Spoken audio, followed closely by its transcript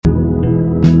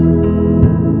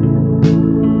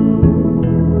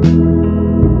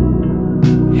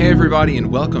everybody,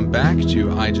 and welcome back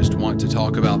to I Just Want to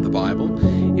Talk About the Bible.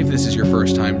 If this is your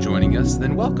first time joining us,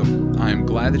 then welcome. I'm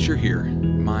glad that you're here.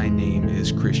 My name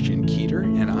is Christian Keeter,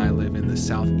 and I live in the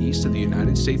southeast of the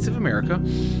United States of America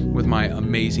with my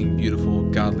amazing, beautiful,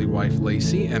 godly wife,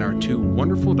 Lacey, and our two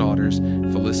wonderful daughters,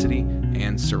 Felicity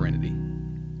and Serenity.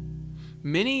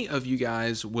 Many of you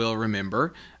guys will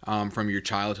remember from your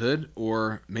childhood,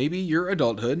 or maybe your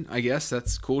adulthood, I guess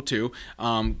that's cool too,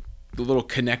 the little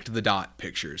connect the dot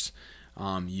pictures.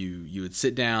 You would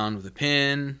sit down with a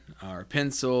pen or a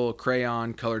pencil, a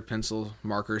crayon, colored pencil,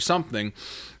 marker, something,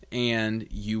 and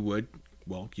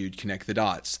you'd connect the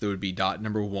dots. There would be dot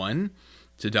number 1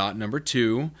 to dot number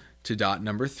 2 to dot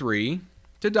number 3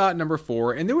 to dot number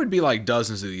 4, and there would be like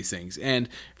dozens of these things. And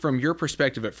from your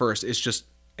perspective at first, it's just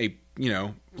a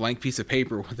blank piece of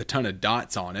paper with a ton of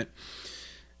dots on it.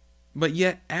 But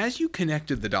yet, as you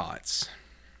connected the dots,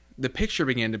 the picture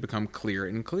began to become clearer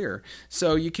and clearer.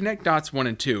 So you connect dots 1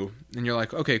 and 2, and you're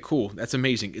like, okay, cool, that's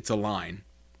amazing, it's a line.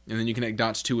 And then you connect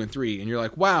dots 2 and 3, and you're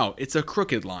like, wow, it's a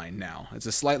crooked line now. It's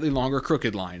a slightly longer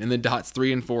crooked line. And then dots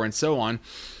 3 and 4 and so on.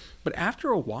 But after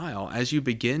a while, as you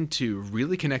begin to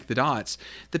really connect the dots,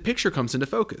 the picture comes into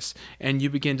focus. And you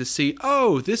begin to see,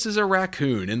 oh, this is a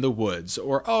raccoon in the woods.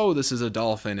 Or, oh, this is a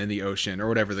dolphin in the ocean. Or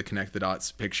whatever the connect the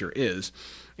dots picture is.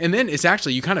 And then it's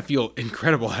actually, you kind of feel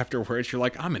incredible afterwards. You're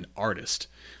like, I'm an artist.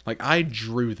 Like, I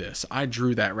drew this. I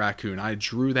drew that raccoon. I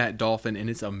drew that dolphin. And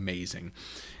it's amazing.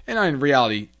 And in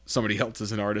reality, somebody else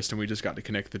is an artist and we just got to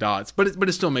connect the dots. But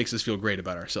it still makes us feel great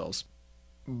about ourselves.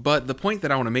 But the point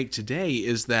that I want to make today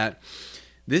is that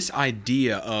this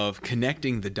idea of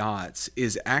connecting the dots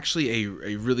is actually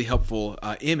a really helpful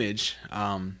image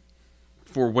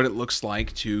for what it looks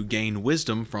like to gain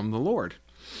wisdom from the Lord.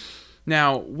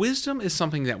 Now, wisdom is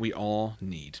something that we all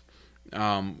need,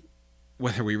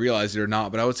 whether we realize it or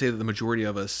not. But I would say that the majority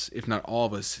of us, if not all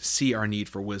of us, see our need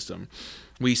for wisdom.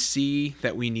 We see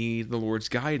that we need the Lord's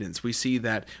guidance. We see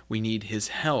that we need His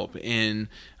help in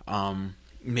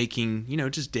making,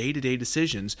 just day-to-day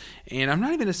decisions. And I'm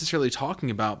not even necessarily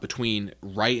talking about between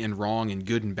right and wrong and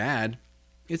good and bad.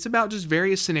 It's about just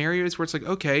various scenarios where it's like,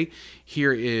 okay,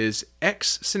 here is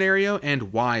X scenario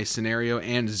and Y scenario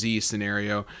and Z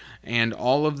scenario. And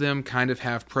all of them kind of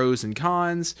have pros and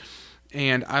cons.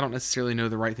 And I don't necessarily know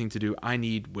the right thing to do. I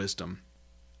need wisdom.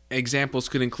 Examples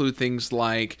could include things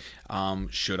like,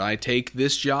 should I take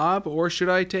this job or should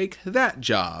I take that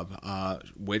job?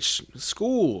 Which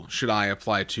school should I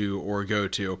apply to or go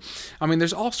to? I mean,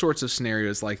 there's all sorts of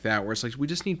scenarios like that where it's like we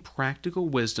just need practical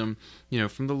wisdom,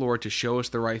 from the Lord to show us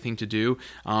the right thing to do.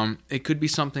 It could be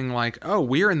something like, oh,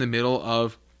 we're in the middle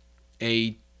of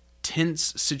a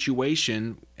tense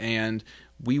situation and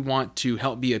we want to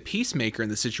help be a peacemaker in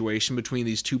the situation between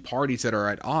these two parties that are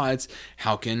at odds.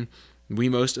 How can we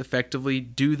most effectively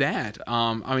do that?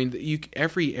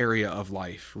 Every area of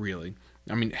life, really.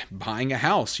 I mean, buying a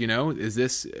house, is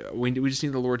this, we just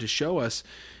need the Lord to show us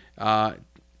what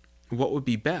would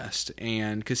be best.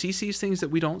 And because He sees things that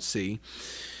we don't see.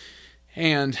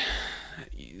 And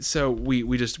so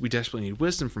we desperately need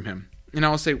wisdom from Him. And I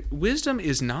will say, wisdom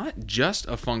is not just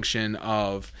a function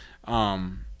of,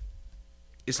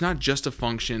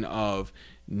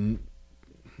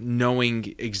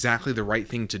 knowing exactly the right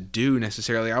thing to do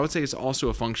necessarily. I would say it's also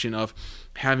a function of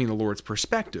having the Lord's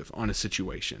perspective on a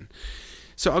situation.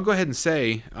 So I'll go ahead and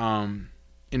say,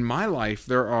 in my life,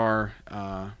 there are,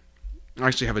 I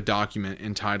actually have a document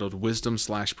entitled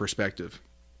Wisdom/Perspective.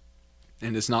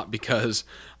 And it's not because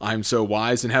I'm so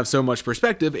wise and have so much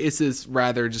perspective. It's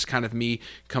rather just kind of me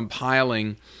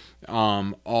compiling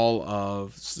all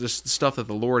of this stuff that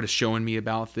the Lord is showing me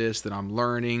about this, that I'm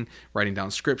learning, writing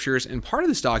down scriptures. And part of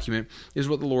this document is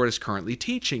what the Lord is currently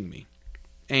teaching me.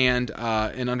 And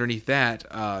underneath that,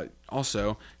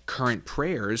 also current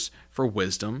prayers for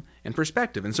wisdom and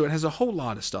perspective. And so it has a whole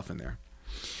lot of stuff in there.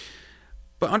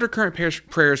 But under current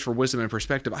prayers for wisdom and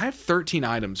perspective, I have 13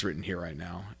 items written here right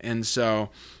now. And so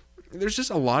there's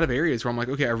just a lot of areas where I'm like,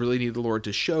 okay, I really need the Lord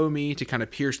to show me, to kind of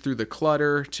pierce through the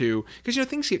clutter, because,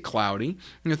 things get cloudy.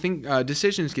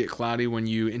 Decisions get cloudy when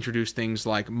you introduce things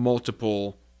like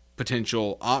multiple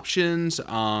potential options.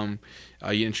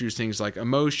 You introduce things like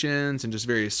emotions and just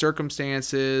various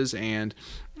circumstances and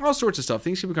all sorts of stuff.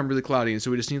 Things can become really cloudy. And so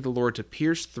we just need the Lord to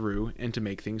pierce through and to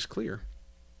make things clear.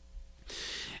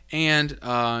 And,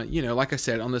 like I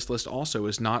said, on this list also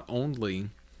is not only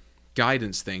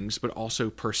guidance things, but also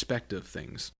perspective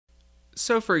things.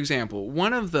 So, for example,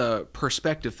 one of the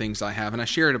perspective things I have, and I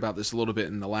shared about this a little bit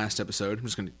in the last episode, I'm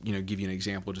just going to give you an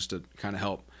example just to kind of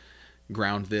help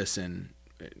ground this and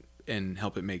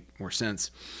help it make more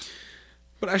sense.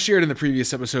 But I shared in the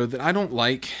previous episode that I don't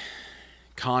like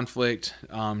conflict,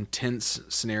 tense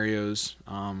scenarios.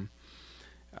 I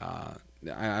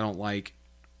don't like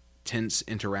tense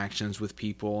interactions with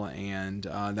people, and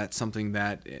that's something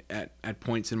that at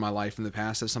points in my life in the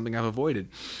past, that's something I've avoided.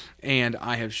 And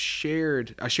I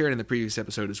shared in the previous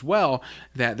episode as well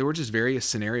that there were just various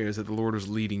scenarios that the Lord was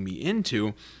leading me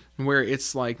into where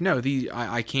it's like, no,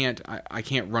 I can't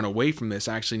run away from this.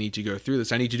 I actually need to go through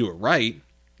this. I need to do it right.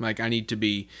 Like, I need to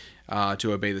be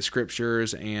to obey the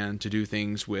scriptures and to do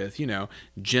things with,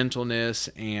 gentleness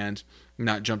and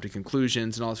not jump to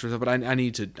conclusions and all this sort of stuff. But I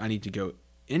need to go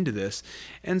into this.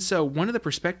 And so one of the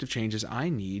perspective changes I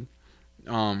need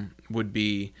would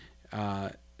be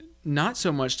not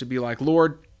so much to be like,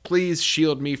 Lord, please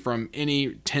shield me from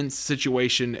any tense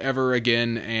situation ever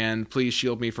again, and please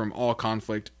shield me from all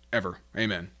conflict ever.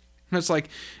 Amen. It's like,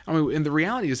 and the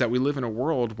reality is that we live in a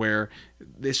world where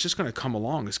it's just going to come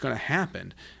along. It's going to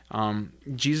happen.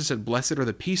 Jesus said, blessed are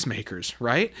the peacemakers,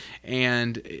 right?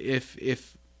 And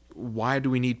why do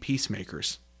we need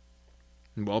peacemakers?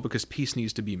 Well, because peace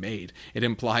needs to be made. It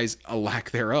implies a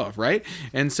lack thereof, right?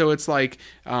 And so it's like,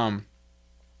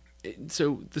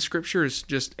 so the scriptures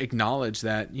just acknowledge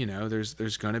that,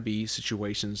 there's going to be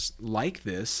situations like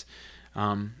this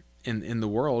in the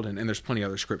world, and there's plenty of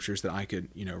other scriptures that I could,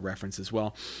 reference as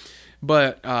well.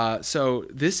 But so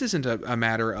this isn't a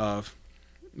matter of,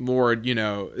 Lord,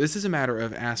 this is a matter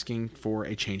of asking for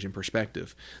a change in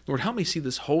perspective. Lord, help me see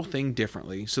this whole thing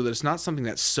differently so that it's not something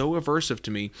that's so aversive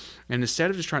to me. And instead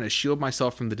of just trying to shield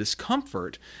myself from the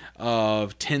discomfort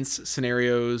of tense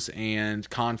scenarios and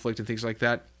conflict and things like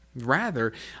that,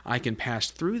 rather, I can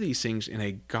pass through these things in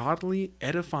a godly,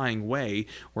 edifying way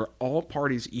where all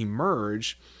parties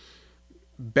emerge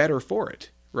better for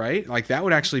it, right? Like, that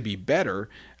would actually be better.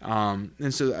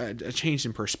 And so a change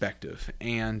in perspective.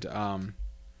 And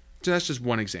so that's just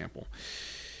one example.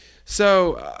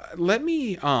 So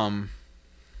let's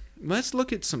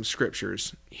look at some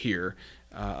scriptures here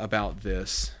about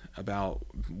this, about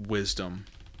wisdom.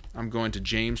 I'm going to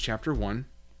James chapter 1.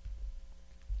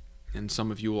 And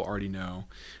some of you will already know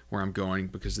where I'm going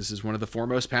because this is one of the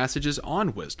foremost passages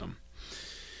on wisdom.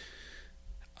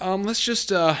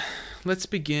 Let's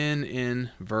begin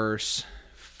in verse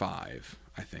 5,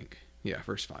 I think. Yeah,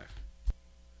 verse 5.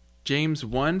 James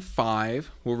 1:5,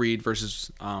 we'll read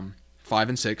verses 5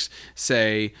 and 6,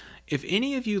 say, if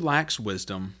any of you lacks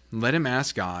wisdom, let him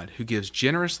ask God, who gives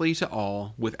generously to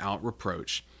all without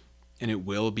reproach, and it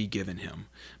will be given him.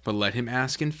 But let him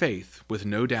ask in faith, with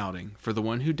no doubting, for the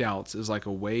one who doubts is like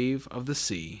a wave of the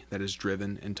sea that is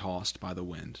driven and tossed by the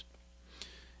wind.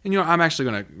 And I'm actually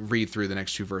going to read through the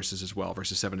next two verses as well,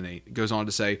 verses 7 and 8. It goes on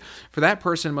to say, for that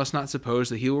person must not suppose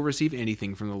that he will receive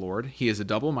anything from the Lord. He is a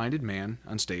double-minded man,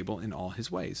 unstable in all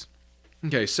his ways.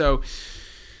 Okay, so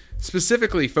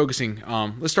specifically focusing,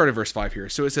 let's start at verse 5 here.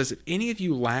 So it says, if any of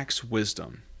you lacks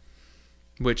wisdom,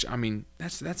 which,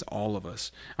 that's all of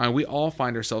us. We all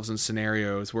find ourselves in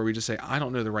scenarios where we just say, I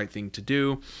don't know the right thing to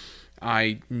do.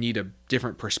 I need a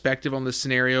different perspective on this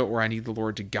scenario, or I need the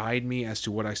Lord to guide me as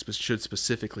to what I should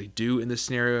specifically do in this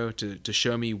scenario to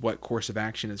show me what course of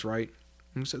action is right.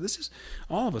 And so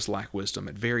all of us lack wisdom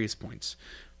at various points.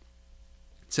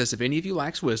 It says, if any of you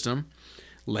lacks wisdom,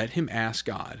 let him ask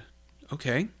God.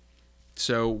 Okay,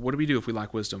 so what do we do if we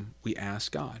lack wisdom? We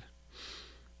ask God.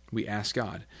 We ask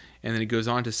God. And then it goes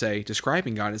on to say,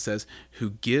 describing God, it says, who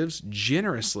gives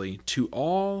generously to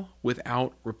all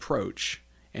without reproach,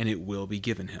 and it will be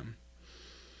given him.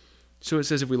 So it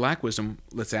says if we lack wisdom,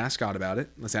 let's ask God about it.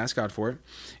 Let's ask God for it.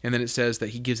 And then it says that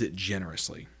he gives it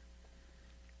generously.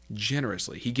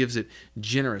 Generously. He gives it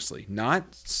generously.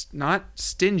 Not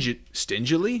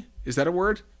stingily. Is that a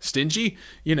word? Stingy?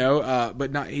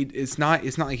 But not. It's not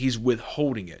like he's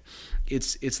withholding it.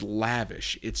 It's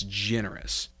lavish. It's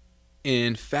generous.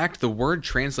 In fact, the word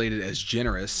translated as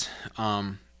generous,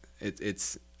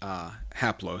 it's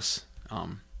haplos.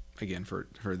 Again, for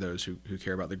those who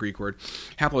care about the Greek word,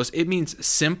 haplos, it means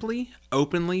simply,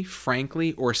 openly,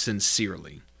 frankly, or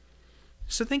sincerely.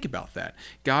 So think about that.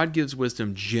 God gives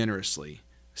wisdom generously,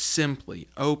 simply,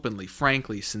 openly,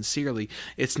 frankly, sincerely.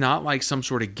 It's not like some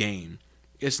sort of game.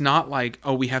 It's not like,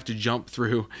 we have to jump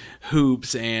through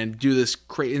hoops and do this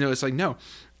crazy. It's like, no,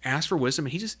 ask for wisdom,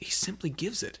 and he simply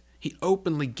gives it. He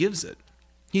openly gives it.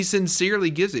 He sincerely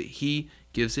gives it. He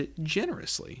gives it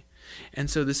generously. And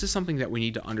so this is something that we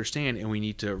need to understand, and we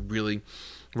need to really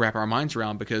wrap our minds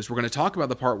around, because we're going to talk about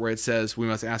the part where it says we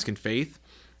must ask in faith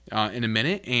in a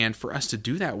minute. And for us to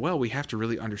do that well, we have to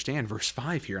really understand verse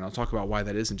 5 here, and I'll talk about why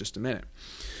that is in just a minute.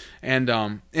 And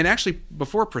actually,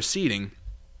 before proceeding,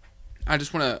 I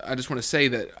just want to say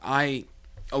that a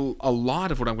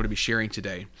lot of what I'm going to be sharing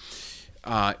today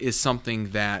is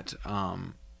something that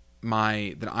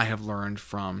that I have learned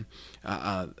from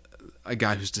a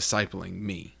guy who's discipling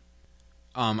me.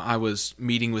 I was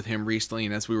meeting with him recently,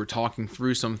 and as we were talking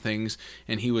through some things,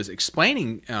 and he was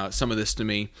explaining some of this to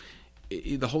me,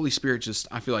 the Holy Spirit just,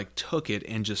 I feel like, took it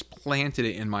and just planted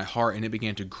it in my heart, and it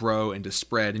began to grow and to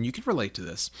spread. And you can relate to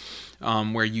this,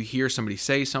 where you hear somebody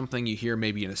say something, you hear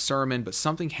maybe in a sermon, but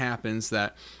something happens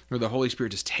that where the Holy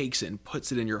Spirit just takes it and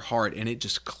puts it in your heart, and it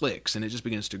just clicks, and it just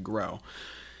begins to grow.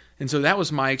 And so that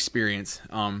was my experience.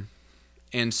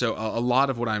 And so a lot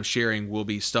of what I'm sharing will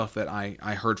be stuff that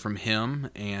I heard from him,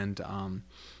 and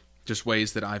just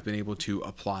ways that I've been able to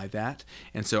apply that.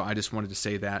 And so I just wanted to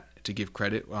say that to give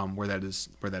credit where that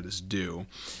is due.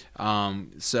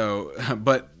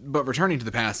 But returning to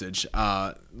the passage,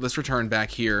 let's return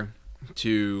back here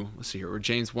to, let's see here,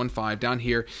 James 1:5 down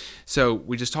here. So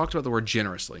we just talked about the word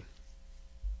generously.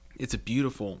 It's a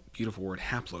beautiful, beautiful word,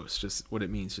 haplos, just what it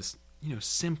means, just,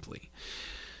 simply.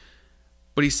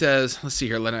 But he says, let's see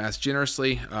here, let him ask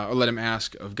generously, or let him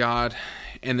ask of God.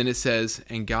 And then it says,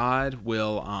 and God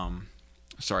will,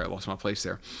 sorry, I lost my place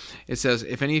there. It says,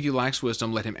 if any of you lacks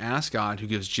wisdom, let him ask God, who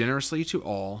gives generously to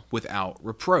all without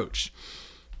reproach.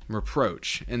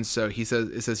 Reproach. And so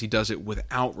it says he does it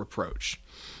without reproach.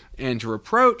 And to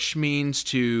reproach means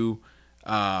to,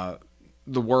 the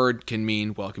word can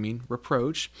mean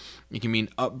reproach. It can mean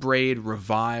upbraid,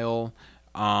 revile,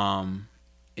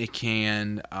 it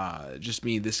can just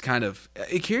mean this kind of,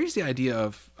 it carries the idea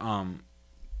of,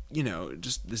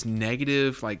 just this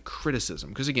negative like criticism.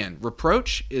 Because again,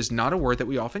 reproach is not a word that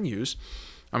we often use.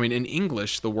 I mean, in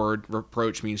English, the word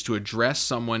reproach means to address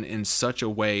someone in such a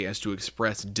way as to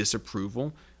express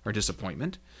disapproval or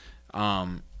disappointment.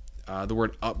 The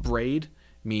word upbraid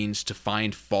means to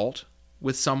find fault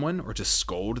with someone or to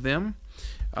scold them.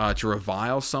 To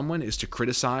revile someone is to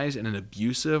criticize in an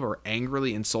abusive or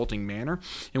angrily insulting manner.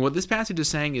 And what this passage is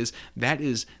saying is that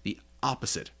is the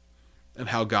opposite of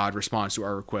how God responds to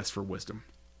our request for wisdom.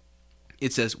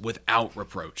 It says without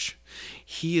reproach.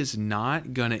 He is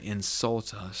not going to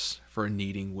insult us for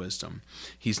needing wisdom.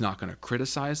 He's not going to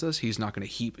criticize us. He's not going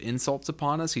to heap insults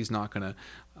upon us. He's not going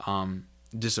to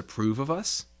disapprove of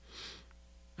us.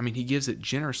 I mean, he gives it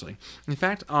generously. In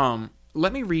fact,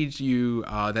 let me read you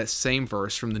that same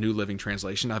verse from the New Living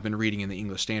Translation. I've been reading in the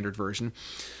English Standard Version.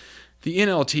 The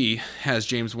NLT has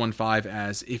James 1:5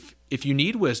 as, if you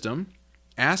need wisdom,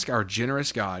 ask our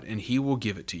generous God, and he will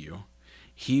give it to you.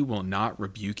 He will not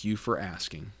rebuke you for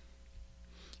asking.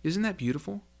 Isn't that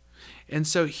beautiful? And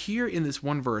so here in this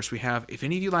one verse, we have, if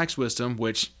any of you lacks wisdom,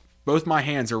 which both my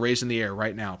hands are raised in the air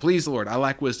right now. Please, Lord, I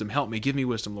lack wisdom. Help me. Give me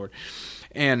wisdom, Lord.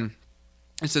 And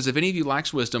it says, if any of you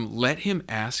lacks wisdom, let him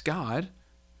ask God,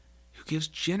 who gives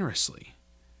generously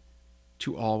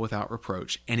to all without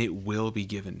reproach, and it will be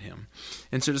given him.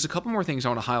 And so there's a couple more things I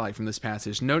want to highlight from this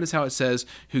passage. Notice how it says,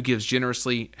 who gives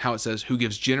generously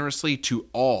to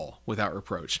all without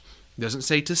reproach. It doesn't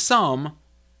say to some.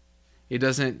 It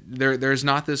doesn't, there's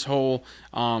not this whole,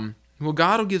 well,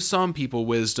 God will give some people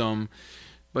wisdom,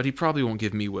 but he probably won't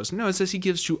give me wisdom. No, it says he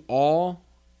gives to all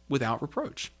without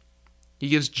reproach. He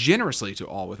gives generously to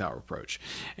all without reproach.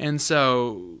 And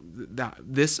so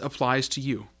this applies to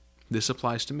you. This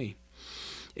applies to me.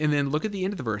 And then look at the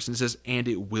end of the verse, and it says, and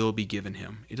it will be given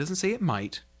him. It doesn't say it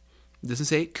might. It doesn't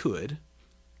say it could.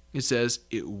 It says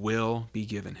it will be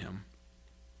given him.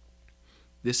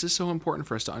 This is so important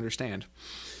for us to understand,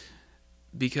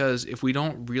 because if we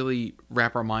don't really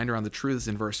wrap our mind around the truths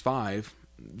in verse 5,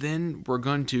 then we're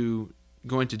going to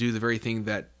do the very thing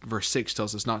that verse 6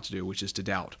 tells us not to do, which is to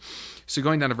doubt. So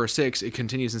going down to verse 6, it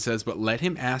continues and says, but let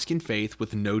him ask in faith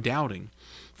with no doubting,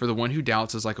 for the one who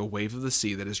doubts is like a wave of the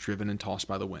sea that is driven and tossed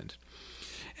by the wind.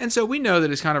 And so we know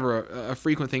that it's kind of a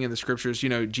frequent thing in the scriptures.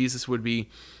 Jesus would be,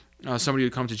 somebody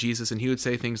would come to Jesus and he would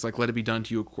say things like, let it be done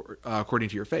to you according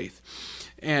to your faith.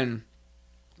 And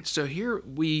so here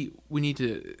we need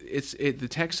to, the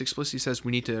text explicitly says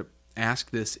we need to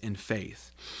ask this in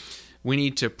faith. We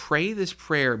need to pray this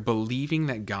prayer believing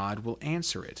that God will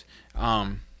answer it.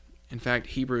 In fact,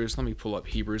 let me pull up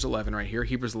Hebrews 11 right here.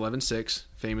 Hebrews 11:6,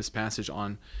 famous passage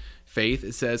on faith.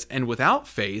 It says, and without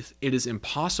faith, it is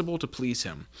impossible to please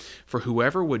him. For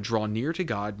whoever would draw near to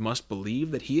God must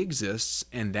believe that he exists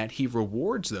and that he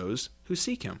rewards those who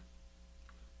seek him.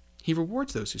 He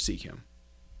rewards those who seek him.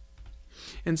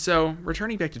 And so,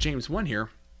 returning back to James 1 here,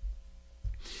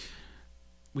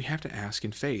 we have to ask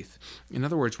in faith. In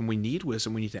other words, when we need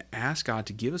wisdom, we need to ask God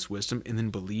to give us wisdom and then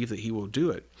believe that he will do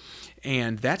it.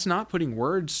 And that's not putting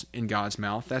words in God's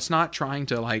mouth. That's not trying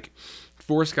to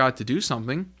force God to do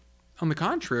something. On the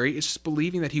contrary, it's just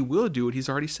believing that he will do what he's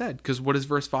already said. Because what does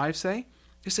verse 5 say?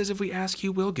 It says if we ask, he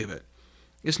will give it.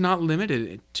 It's not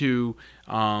limited to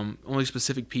only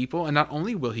specific people. And not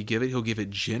only will he give it, he'll give it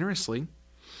generously.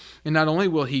 And not only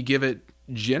will he give it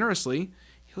generously,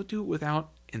 he'll do it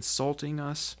without insulting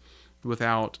us,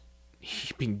 without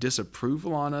heaping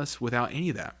disapproval on us, without any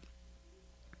of that.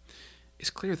 It's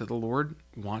clear that the Lord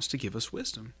wants to give us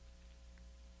wisdom.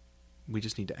 We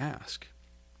just need to ask.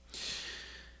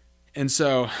 And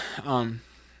so, I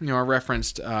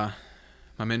referenced my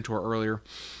mentor earlier,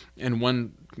 and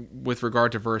one with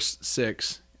regard to verse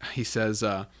 6, he says,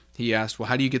 he asked, well,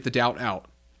 how do you get the doubt out?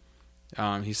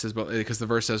 He says, well, because the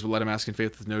verse says, well, let him ask in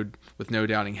faith with no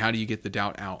doubting. How do you get the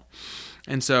doubt out?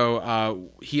 And so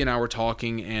he and I were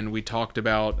talking, and we talked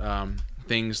about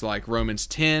things like Romans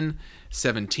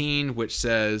 10:17, which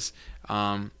says,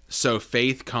 so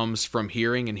faith comes from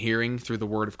hearing, and hearing through the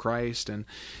word of Christ. And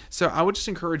so I would just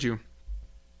encourage you,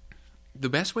 the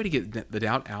best way to get the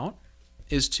doubt out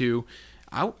is to,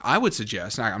 I would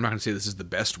suggest, I'm not going to say this is the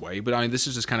best way, but this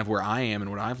is just kind of where I am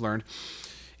and what I've learned.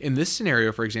 In this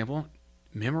scenario, for example,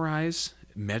 memorize,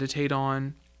 meditate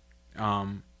on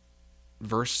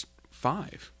verse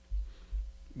 5.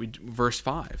 Verse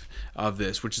 5 of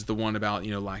this, which is the one about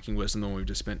lacking wisdom, the one we've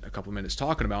just spent a couple of minutes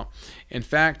talking about. In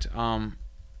fact,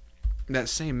 that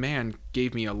same man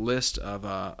gave me a list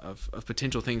of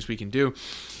potential things we can do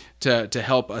to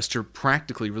help us to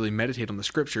practically really meditate on the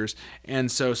scriptures. And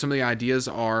so some of the ideas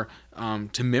are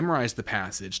to memorize the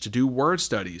passage, to do word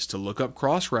studies, to look up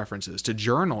cross references, to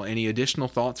journal any additional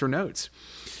thoughts or notes.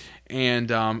 And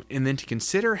then to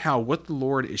consider how what the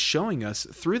Lord is showing us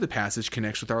through the passage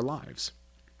connects with our lives.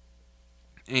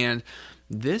 And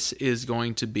this is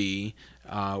going to be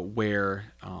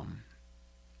where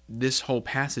this whole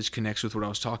passage connects with what I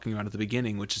was talking about at the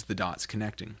beginning, which is the dots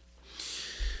connecting.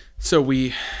 So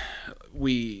we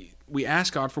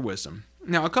ask God for wisdom.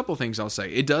 Now, a couple of things I'll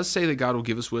say. It does say that God will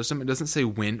give us wisdom. It doesn't say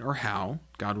when or how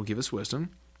God will give us wisdom,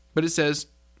 but it says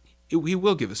he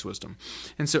will give us wisdom.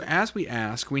 And so as we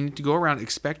ask, we need to go around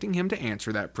expecting him to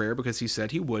answer that prayer because he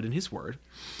said he would in his word,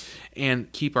 and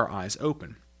keep our eyes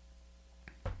open.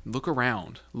 Look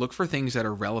around. Look for things that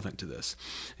are relevant to this.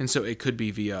 And so it could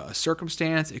be via a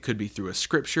circumstance. It could be through a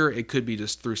scripture. It could be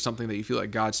just through something that you feel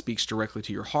like God speaks directly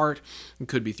to your heart. It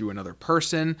could be through another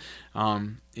person.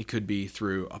 It could be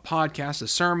through a podcast, a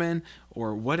sermon,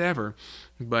 or whatever.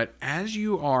 But as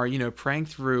you are, praying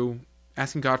through,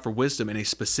 asking God for wisdom in a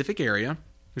specific area,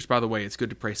 which, by the way, it's good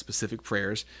to pray specific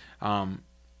prayers.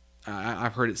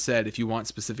 I've heard it said, if you want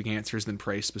specific answers, then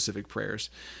pray specific prayers.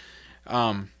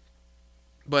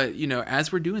 But,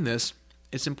 as we're doing this,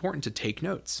 it's important to take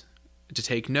notes, to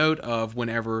take note of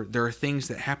whenever there are things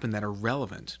that happen that are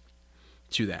relevant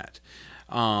to that,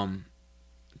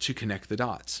 to connect the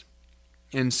dots.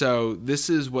 And so this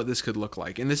is what this could look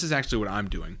like. And this is actually what I'm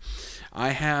doing. I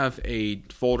have a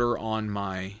folder on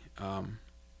my,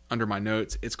 under my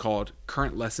notes. It's called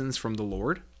Current Lessons from the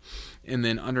Lord. And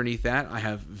then underneath that, I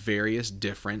have various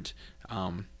different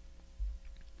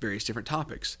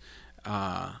topics,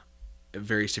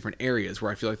 various different areas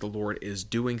where I feel like the Lord is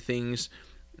doing things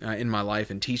in my life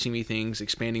and teaching me things,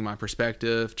 expanding my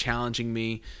perspective, challenging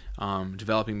me,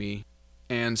 developing me,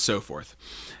 and so forth.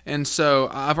 And so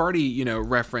I've already,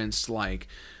 referenced like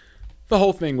the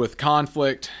whole thing with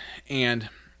conflict and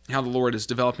how the Lord is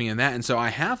developing in that. And so I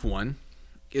have one.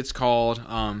 It's called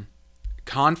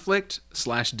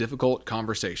Conflict/Difficult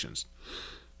Conversations.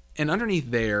 And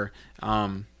underneath there,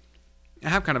 I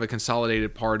have kind of a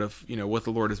consolidated part of, what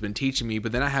the Lord has been teaching me,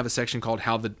 but then I have a section called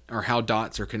How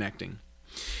Dots Are Connecting.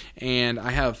 And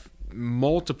I have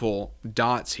multiple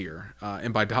dots here,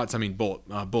 and by dots I mean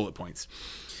bullet points,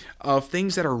 of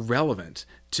things that are relevant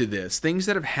to this, things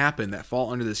that have happened that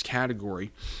fall under this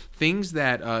category, things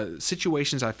that,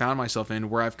 situations I found myself in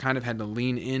where I've kind of had to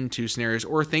lean into scenarios,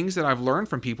 or things that I've learned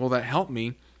from people that help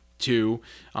me to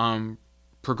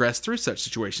progress through such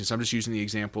situations. So I'm just using the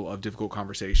example of difficult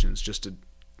conversations just to,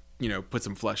 put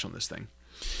some flesh on this thing.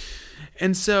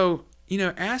 And so,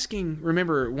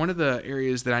 remember, one of the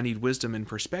areas that I need wisdom and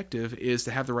perspective is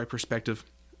to have the right perspective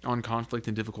on conflict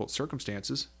and difficult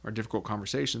circumstances or difficult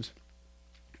conversations.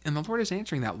 And the Lord is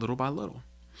answering that little by little.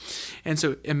 And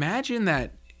so imagine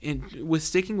that with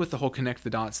sticking with the whole connect the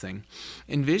dots thing,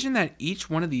 envision that each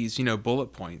one of these,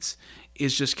 bullet points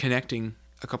is just connecting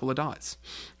a couple of dots,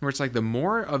 where it's like the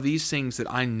more of these things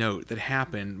that I note that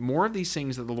happen, more of these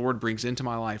things that the Lord brings into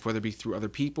my life, whether it be through other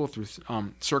people, through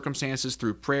circumstances,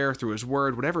 through prayer, through his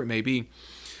word, whatever it may be,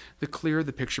 the clearer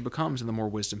the picture becomes and the more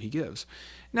wisdom he gives.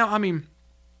 Now,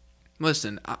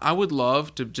 Listen, I would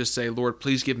love to just say, Lord,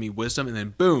 please give me wisdom, and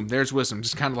then boom, there's wisdom,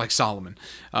 just kind of like Solomon,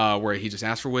 where he just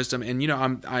asked for wisdom. And,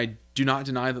 I do not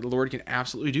deny that the Lord can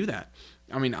absolutely do that.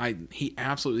 I mean, he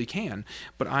absolutely can,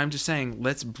 but I'm just saying,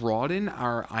 let's broaden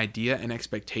our idea and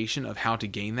expectation of how to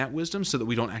gain that wisdom so that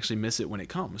we don't actually miss it when it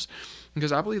comes.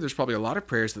 Because I believe there's probably a lot of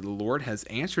prayers that the Lord has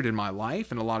answered in my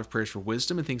life, and a lot of prayers for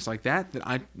wisdom and things like that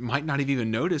I might not have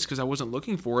even noticed because I wasn't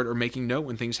looking for it or making note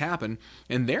when things happen.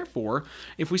 And therefore,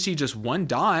 if we see just one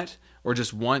dot or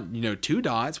just one, 2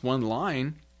 dots, one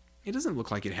line, it doesn't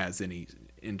look like it has any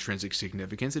intrinsic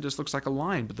significance. It just looks like a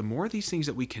line. But the more of these things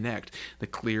that we connect, the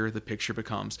clearer the picture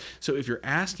becomes. So if you're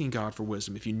asking God for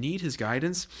wisdom, if you need his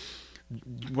guidance,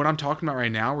 what I'm talking about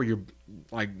right now, where you're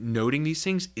like noting these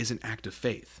things, is an act of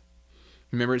faith.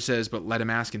 Remember, it says, but let him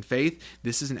ask in faith.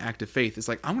 This is an act of faith. It's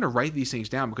like, I'm going to write these things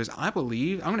down because I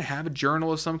believe, I'm going to have a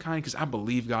journal of some kind because I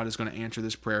believe God is going to answer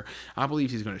this prayer. I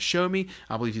believe he's going to show me.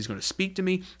 I believe he's going to speak to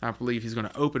me. I believe he's going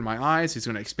to open my eyes. He's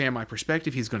going to expand my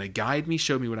perspective. He's going to guide me,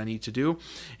 show me what I need to do.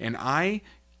 And I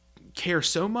care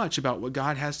so much about what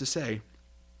God has to say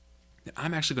that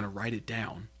I'm actually going to write it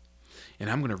down, and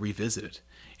I'm going to revisit it,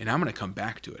 and I'm going to come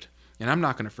back to it, and I'm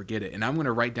not going to forget it, and I'm going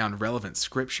to write down relevant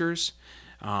scriptures.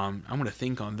 I'm going to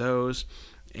think on those,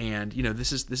 and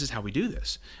this is how we do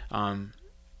this.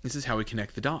 This is how we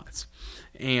connect the dots.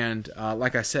 And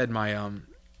like I said, my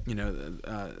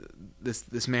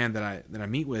this man that I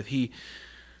meet with, he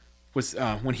was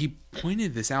when he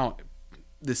pointed this out,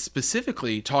 this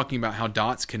specifically talking about how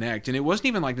dots connect, and it wasn't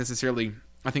even like necessarily,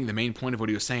 I think, the main point of what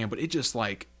he was saying, but it just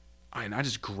like, I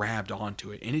just grabbed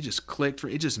onto it, and it just clicked.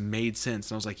 It just made sense,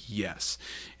 and I was like, yes.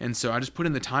 And so I just put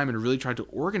in the time and really tried to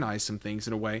organize some things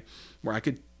in a way where I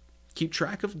could keep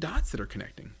track of dots that are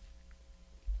connecting.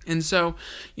 And so,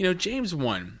 James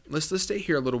 1, let's stay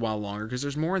here a little while longer because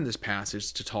there's more in this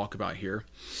passage to talk about here.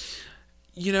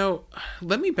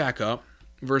 Let me back up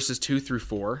verses 2 through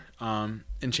 4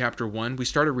 in chapter 1. We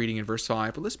started reading in verse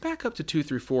 5, but let's back up to 2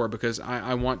 through 4 because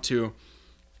I want to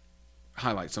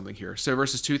highlight something here. So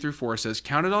verses 2 through 4 says,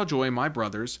 "Count it all joy, my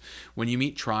brothers, when you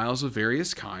meet trials of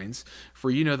various kinds, for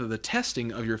you know that the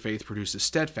testing of your faith produces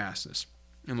steadfastness.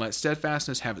 And let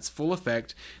steadfastness have its full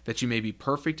effect, that you may be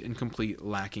perfect and complete,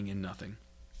 lacking in nothing."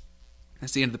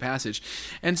 That's the end of the passage.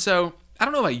 And so, I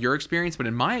don't know about your experience, but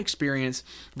in my experience,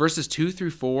 verses 2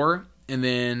 through 4 and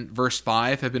then verse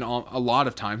 5 have been a lot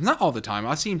of times, not all the time,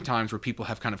 I've seen times where people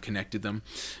have kind of connected them.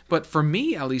 But for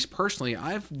me, at least personally,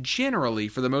 I've generally,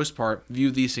 for the most part,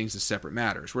 viewed these things as separate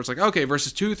matters. Where it's like, okay,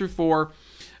 verses 2 through 4,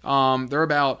 they're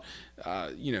about,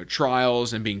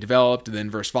 trials and being developed. And then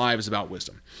verse 5 is about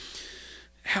wisdom.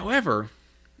 However,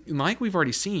 like we've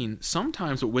already seen,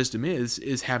 sometimes what wisdom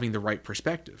is having the right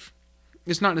perspective.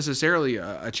 It's not necessarily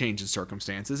a change in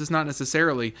circumstances. It's not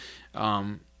necessarily...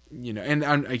 and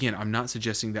I'm not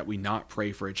suggesting that we not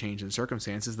pray for a change in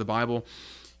circumstances. The Bible,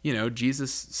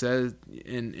 Jesus said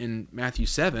in Matthew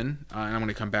 7, and I'm going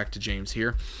to come back to James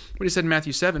here, but he said in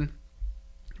Matthew 7,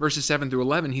 verses 7 through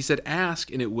 11, he said,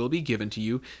 "Ask, and it will be given to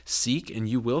you. Seek, and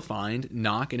you will find.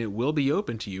 Knock, and it will be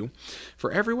open to you.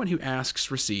 For everyone who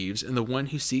asks receives, and the one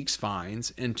who seeks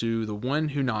finds, and to the one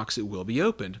who knocks it will be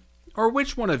opened. Or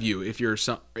which one of you, if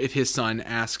his son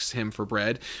asks him for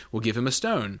bread, will give him a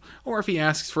stone? Or if he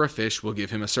asks for a fish, will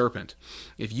give him a serpent?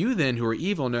 If you then, who are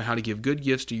evil, know how to give good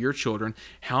gifts to your children,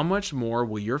 how much more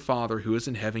will your Father who is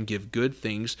in heaven give good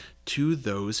things to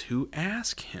those who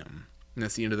ask him?" And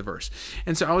that's the end of the verse.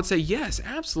 And so I would say, yes,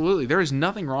 absolutely. There is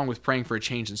nothing wrong with praying for a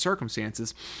change in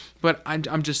circumstances. But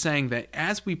I'm just saying that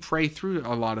as we pray through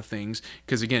a lot of things,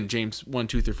 because again, James 1,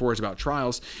 2 through 4 is about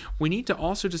trials, we need to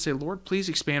also just say, Lord, please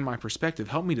expand my perspective.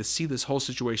 Help me to see this whole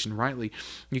situation rightly.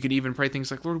 You could even pray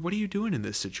things like, Lord, what are you doing in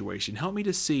this situation? Help me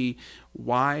to see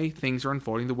why things are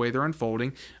unfolding the way they're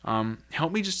unfolding.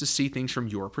 Help me just to see things from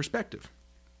your perspective.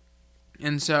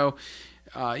 And so...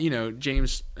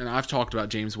 James, and I've talked about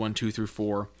James 1, 2 through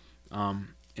 4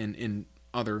 in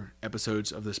other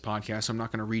episodes of this podcast, so I'm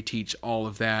not going to reteach all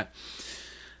of that.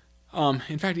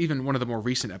 In fact, even one of the more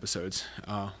recent episodes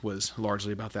was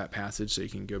largely about that passage, so you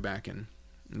can go back and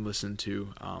listen to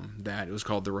that. It was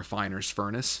called The Refiner's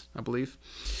Furnace, I believe.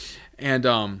 And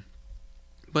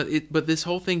but this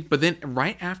whole thing, but then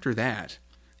right after that,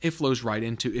 it flows right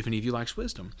into if any of you lacks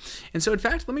wisdom. And so, in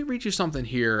fact, let me read you something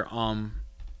here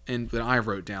and that I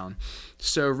wrote down.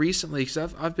 So recently,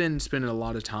 because I've been spending a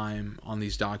lot of time on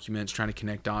these documents, trying to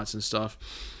connect dots and stuff.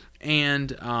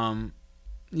 And,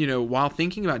 while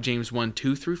thinking about James 1,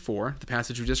 2 through 4, the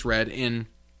passage we just read, in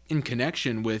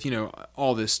connection with,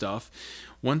 all this stuff,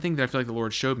 one thing that I feel like the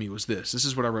Lord showed me was this. This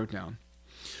is what I wrote down.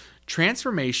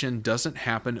 Transformation doesn't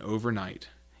happen overnight.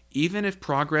 Even if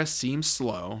progress seems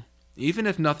slow, Even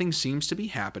if nothing seems to be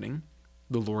happening,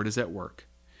 the Lord is at work.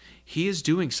 He is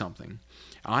doing something.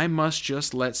 I must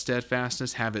just let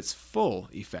steadfastness have its full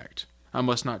effect. I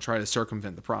must not try to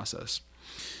circumvent the process.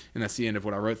 And that's the end of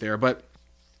what I wrote there.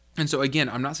 And so again,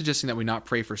 I'm not suggesting that we not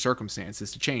pray for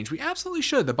circumstances to change. We absolutely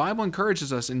should. The Bible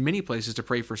encourages us in many places to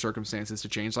pray for circumstances to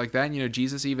change like that. And,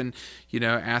 Jesus even,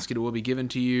 ask it will be given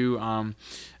to you.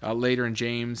 Later in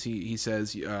James, he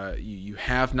says, you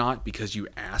have not because you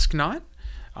ask not.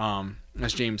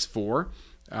 That's James 4.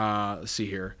 Let's see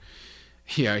here.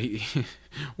 Yeah, he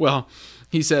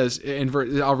says,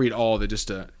 I'll read all of it just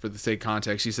for the sake of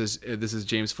context. He says, this is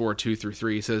James 4,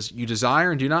 2-3. He says, you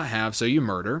desire and do not have, so you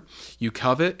murder. You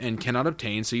covet and cannot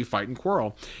obtain, so you fight and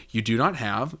quarrel. You do not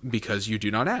have because you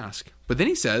do not ask. But then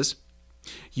he says,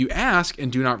 you ask and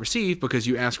do not receive because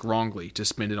you ask wrongly to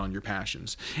spend it on your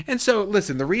passions. And so,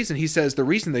 listen, the reason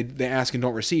they ask and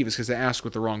don't receive is because they ask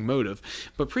with the wrong motive.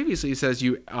 But previously he says,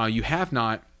 you have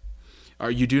not, or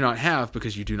you do not have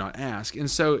because you do not ask. And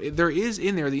so there is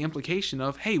in there the implication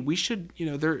of, hey, we should,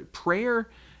 their prayer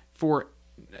for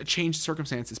a changed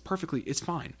circumstances it's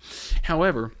fine.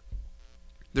 However,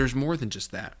 there's more than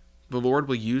just that. The Lord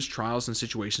will use trials and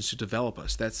situations to develop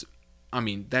us. The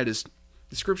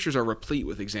scriptures are replete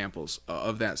with examples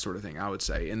of that sort of thing, I would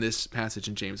say. And this passage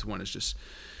in James 1 is just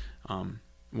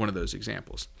one of those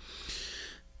examples.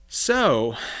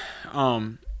 So,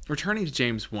 returning to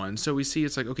James 1, so we see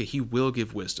it's like, okay, he will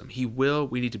give wisdom.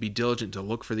 We need to be diligent to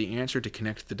look for the answer, to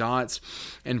connect the dots.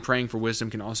 And praying for wisdom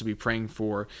can also be praying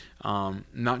for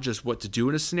not just what to do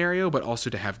in a scenario, but also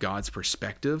to have God's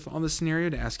perspective on the scenario,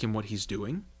 to ask him what he's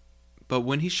doing. But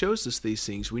when he shows us these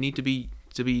things, we need to be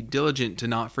diligent to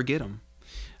not forget them.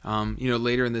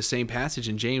 Later in the same passage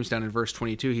in James, down in verse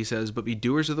 22, he says, but be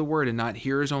doers of the word and not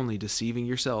hearers only, deceiving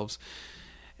yourselves.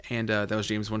 And that was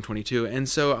James 1:22. And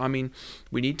so,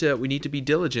 we need to be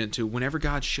diligent to, whenever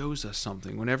God shows us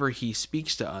something, whenever he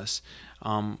speaks to us,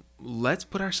 let's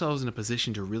put ourselves in a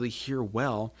position to really hear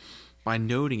well by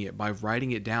noting it, by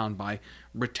writing it down, by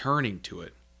returning to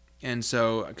it. And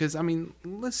so, because,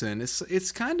 listen,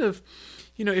 it's kind of,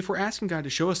 if we're asking God to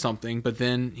show us something, but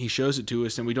then he shows it to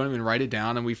us and we don't even write it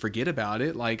down and we forget about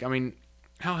it,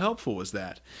 how helpful was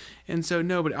that? And so,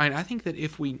 no, but I think that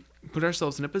if we put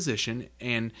ourselves in a position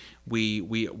and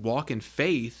we walk in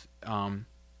faith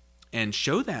and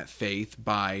show that faith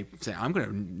by saying, I'm going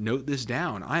to note this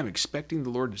down. I am expecting the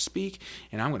Lord to speak,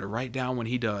 and I'm going to write down when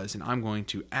he does, and I'm going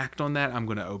to act on that. I'm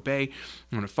going to obey.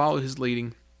 I'm going to follow his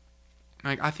leading.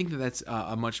 I think that that's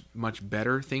a much, much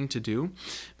better thing to do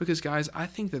because, guys, I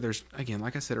think that there's, again,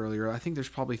 like I said earlier, I think there's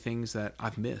probably things that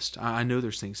I've missed. I know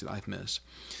there's things that I've missed.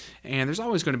 And there's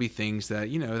always going to be things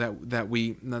that, that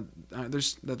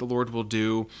the Lord will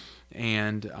do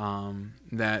and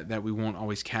that we won't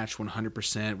always catch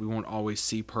 100%. We won't always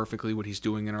see perfectly what he's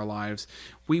doing in our lives.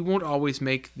 We won't always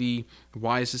make the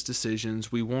wisest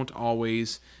decisions. We won't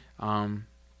always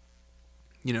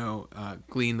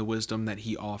glean the wisdom that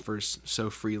he offers so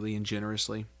freely and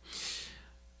generously.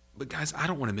 But guys, I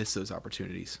don't want to miss those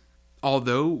opportunities.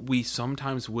 Although we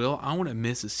sometimes will, I want to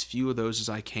miss as few of those as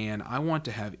I can. I want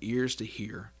to have ears to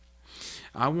hear.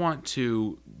 I want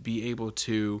to be able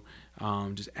to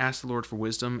just ask the Lord for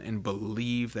wisdom and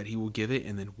believe that he will give it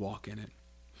and then walk in it.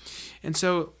 And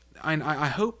so I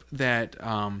hope that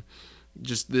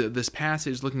this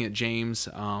passage, looking at James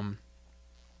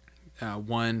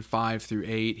 1, 5 through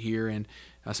 8 here, and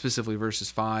specifically verses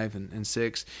 5 and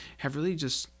 6, have really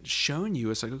just shown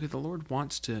you, it's like, okay, the Lord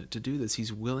wants to do this.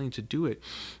 He's willing to do it.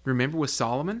 Remember with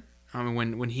Solomon,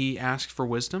 when he asked for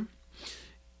wisdom,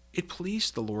 it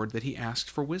pleased the Lord that he asked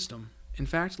for wisdom. In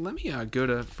fact, let me go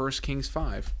to 1 Kings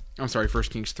 5. I'm sorry, 1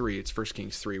 Kings 3. It's 1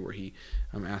 Kings 3 where he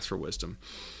asked for wisdom.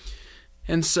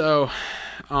 And so,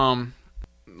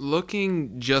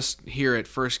 looking just here at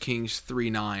 1 Kings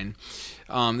 3:9,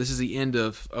 this is the end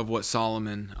of what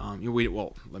Solomon, let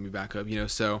me back up,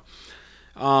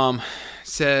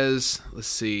 says, let's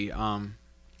see,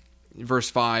 verse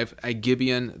 5, at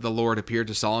Gibeon, the Lord appeared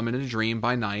to Solomon in a dream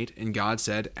by night, and God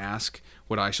said, ask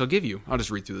what I shall give you. I'll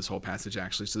just read through this whole passage,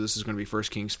 actually. So this is going to be 1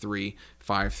 Kings 3,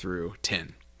 5 through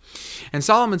 10. And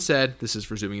Solomon said, this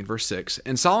is resuming in verse 6,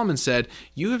 and Solomon said,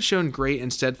 you have shown great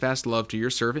and steadfast love to your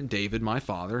servant David, my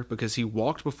father, because he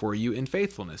walked before you in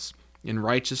faithfulness, in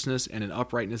righteousness, and in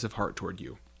uprightness of heart toward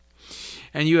you.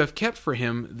 And you have kept for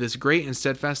him this great and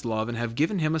steadfast love, and have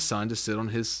given him a son to sit on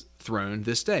his throne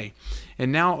this day.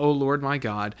 And now, O Lord my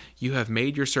God, you have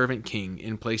made your servant king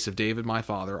in place of David my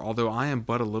father, although I am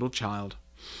but a little child.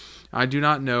 I do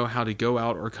not know how to go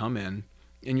out or come in.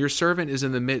 And your servant is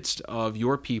in the midst of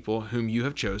your people whom you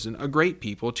have chosen, a great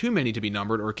people, too many to be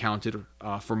numbered or counted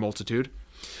for multitude.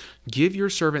 Give your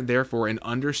servant therefore an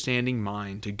understanding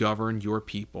mind to govern your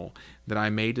people, that I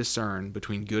may discern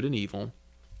between good and evil.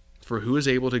 For who is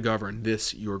able to govern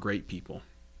this your great people?"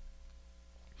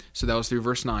 So that was through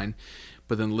verse 9.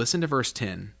 But then listen to verse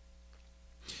 10.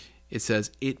 It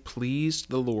says, "It pleased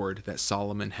the Lord that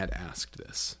Solomon had asked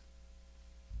this."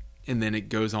 And then it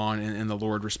goes on, and the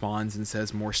Lord responds and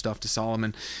says more stuff to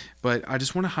Solomon. But I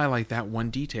just want to highlight that one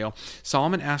detail.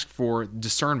 Solomon asked for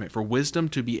discernment, for wisdom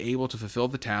to be able to fulfill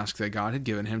the task that God had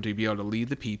given him, to be able to lead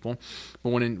the people. But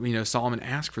when Solomon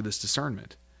asked for this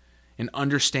discernment, an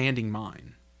understanding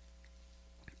mind,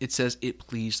 it says it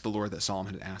pleased the Lord that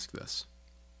Solomon had asked this.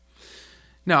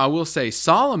 Now, I will say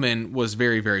Solomon was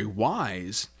very, very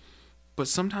wise, but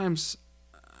sometimes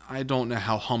I don't know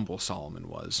how humble Solomon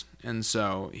was. And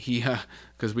so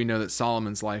because we know that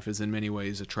Solomon's life is in many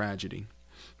ways a tragedy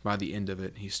by the end of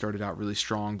it. He started out really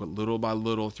strong, but little by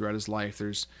little throughout his life,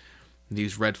 there's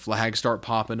these red flags start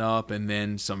popping up, and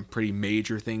then some pretty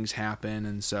major things happen.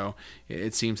 And so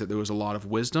it seems that there was a lot of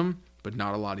wisdom, but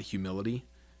not a lot of humility,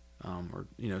 or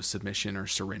submission or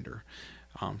surrender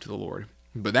to the Lord.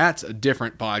 But that's a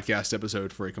different podcast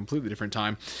episode for a completely different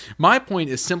time. My point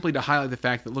is simply to highlight the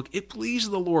fact that, look, it pleases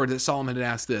the Lord that Solomon had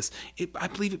asked this. I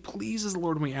believe it pleases the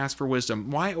Lord when we ask for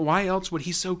wisdom. Why else would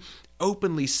he so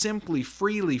openly, simply,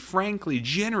 freely, frankly,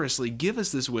 generously give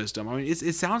us this wisdom? I mean,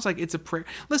 it sounds like it's a prayer.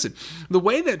 Listen, the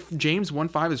way that James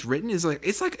 1:5 is written is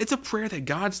it's a prayer that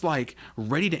God's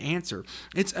ready to answer.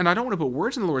 And I don't want to put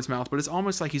words in the Lord's mouth, but it's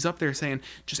almost like he's up there saying,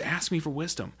 just ask me for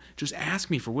wisdom. Just ask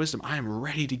me for wisdom. I am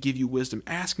ready to give you wisdom.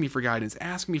 Ask me for guidance.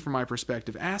 Ask me for my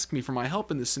perspective. Ask me for my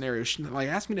help in this scenario.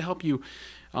 Ask me to help you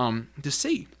to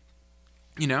see.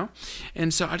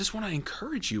 And so I just want to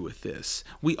encourage you with this.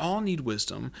 We all need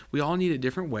wisdom. We all need it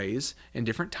different ways and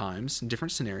different times and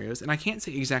different scenarios. And I can't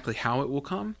say exactly how it will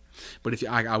come, but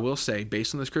I will say,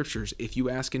 based on the scriptures, if you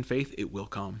ask in faith, it will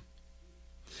come.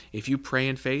 If you pray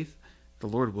in faith, the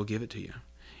Lord will give it to you.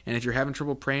 And if you're having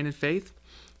trouble praying in faith,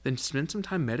 then spend some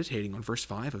time meditating on verse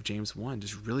 5 of James 1,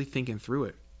 just really thinking through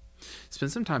it.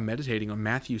 Spend some time meditating on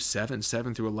Matthew 7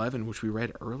 through 11, which we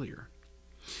read earlier.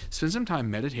 Spend some time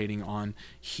meditating on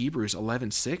Hebrews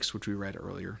 11:6, which we read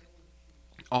earlier.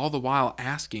 All the while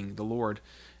asking the Lord,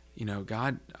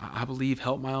 God, I believe,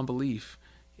 help my unbelief.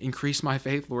 Increase my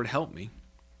faith, Lord, help me.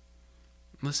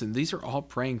 Listen, these are all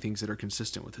praying things that are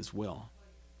consistent with his will.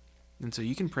 And so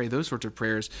you can pray those sorts of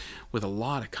prayers with a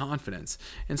lot of confidence.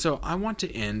 And so I want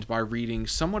to end by reading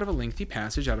somewhat of a lengthy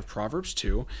passage out of Proverbs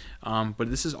 2,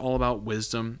 but this is all about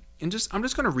wisdom. And I'm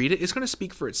just going to read it. It's going to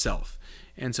speak for itself.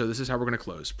 And so this is how we're going to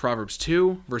close. Proverbs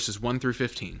 2, verses 1 through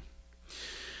 15.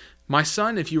 "My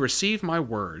son, if you receive my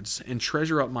words and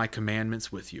treasure up my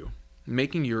commandments with you,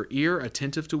 making your ear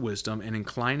attentive to wisdom and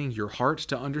inclining your heart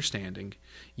to understanding,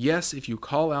 yes, if you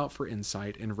call out for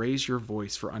insight and raise your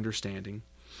voice for understanding,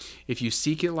 if you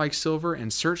seek it like silver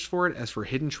and search for it as for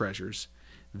hidden treasures,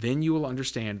 then you will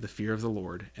understand the fear of the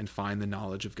Lord and find the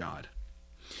knowledge of God.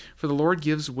 For the Lord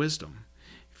gives wisdom.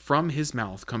 From his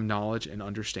mouth come knowledge and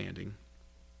understanding.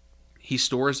 He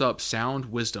stores up sound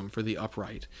wisdom for the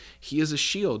upright. He is a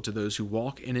shield to those who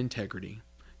walk in integrity,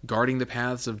 guarding the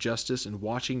paths of justice and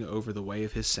watching over the way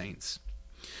of his saints.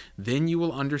 Then you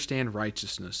will understand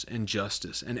righteousness and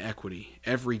justice and equity,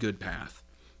 every good path.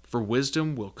 For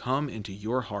wisdom will come into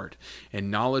your heart, and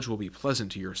knowledge will be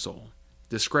pleasant to your soul.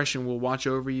 Discretion will watch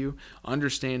over you,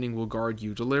 understanding will guard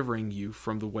you, delivering you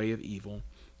from the way of evil,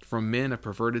 from men of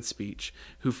perverted speech,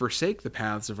 who forsake the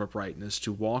paths of uprightness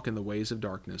to walk in the ways of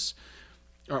darkness,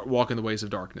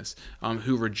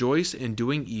 who rejoice in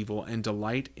doing evil and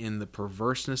delight in the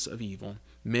perverseness of evil,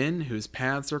 men whose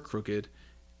paths are crooked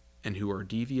and who are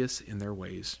devious in their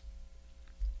ways."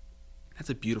 That's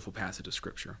a beautiful passage of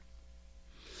Scripture.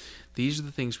 These are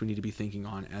the things we need to be thinking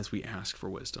on as we ask for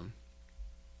wisdom.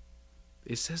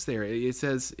 It says there,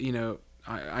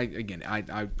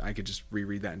 I could just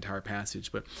reread that entire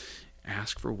passage, but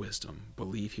ask for wisdom.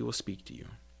 Believe he will speak to you.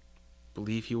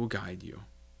 Believe he will guide you.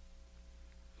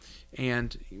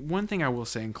 And one thing I will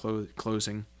say in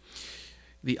closing,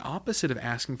 the opposite of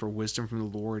asking for wisdom from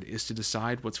the Lord is to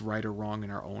decide what's right or wrong in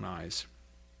our own eyes.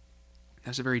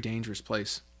 That's a very dangerous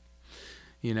place.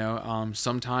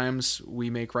 Sometimes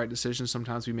we make right decisions,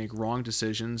 sometimes we make wrong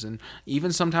decisions, and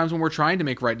even sometimes when we're trying to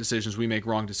make right decisions, we make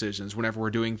wrong decisions. Whenever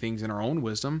we're doing things in our own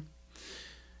wisdom,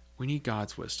 we need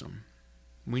God's wisdom.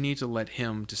 We need to let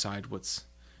him decide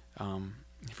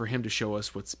for him to show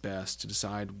us what's best, to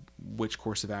decide which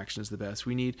course of action is the best.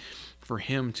 We need for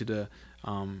him to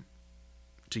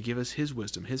give us his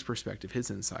wisdom, his perspective,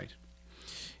 his insight.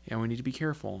 And we need to be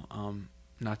careful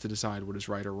not to decide what is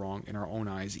right or wrong in our own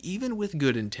eyes, even with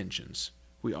good intentions.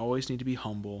 We always need to be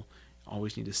humble,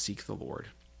 always need to seek the Lord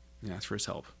and ask for his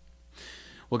help.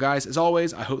 Well, guys, as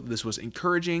always, I hope that this was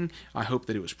encouraging. I hope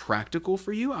that it was practical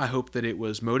for you. I hope that it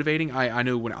was motivating. I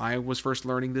know when I was first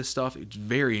learning this stuff, it's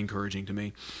very encouraging to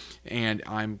me. And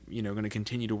I'm, going to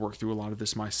continue to work through a lot of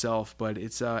this myself. But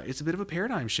it's a bit of a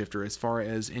paradigm shifter as far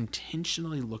as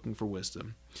intentionally looking for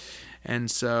wisdom. And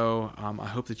so I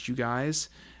hope that you guys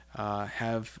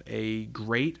have a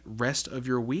great rest of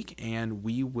your week. And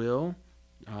we will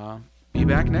be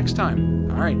back next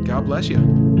time. All right. God bless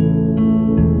you.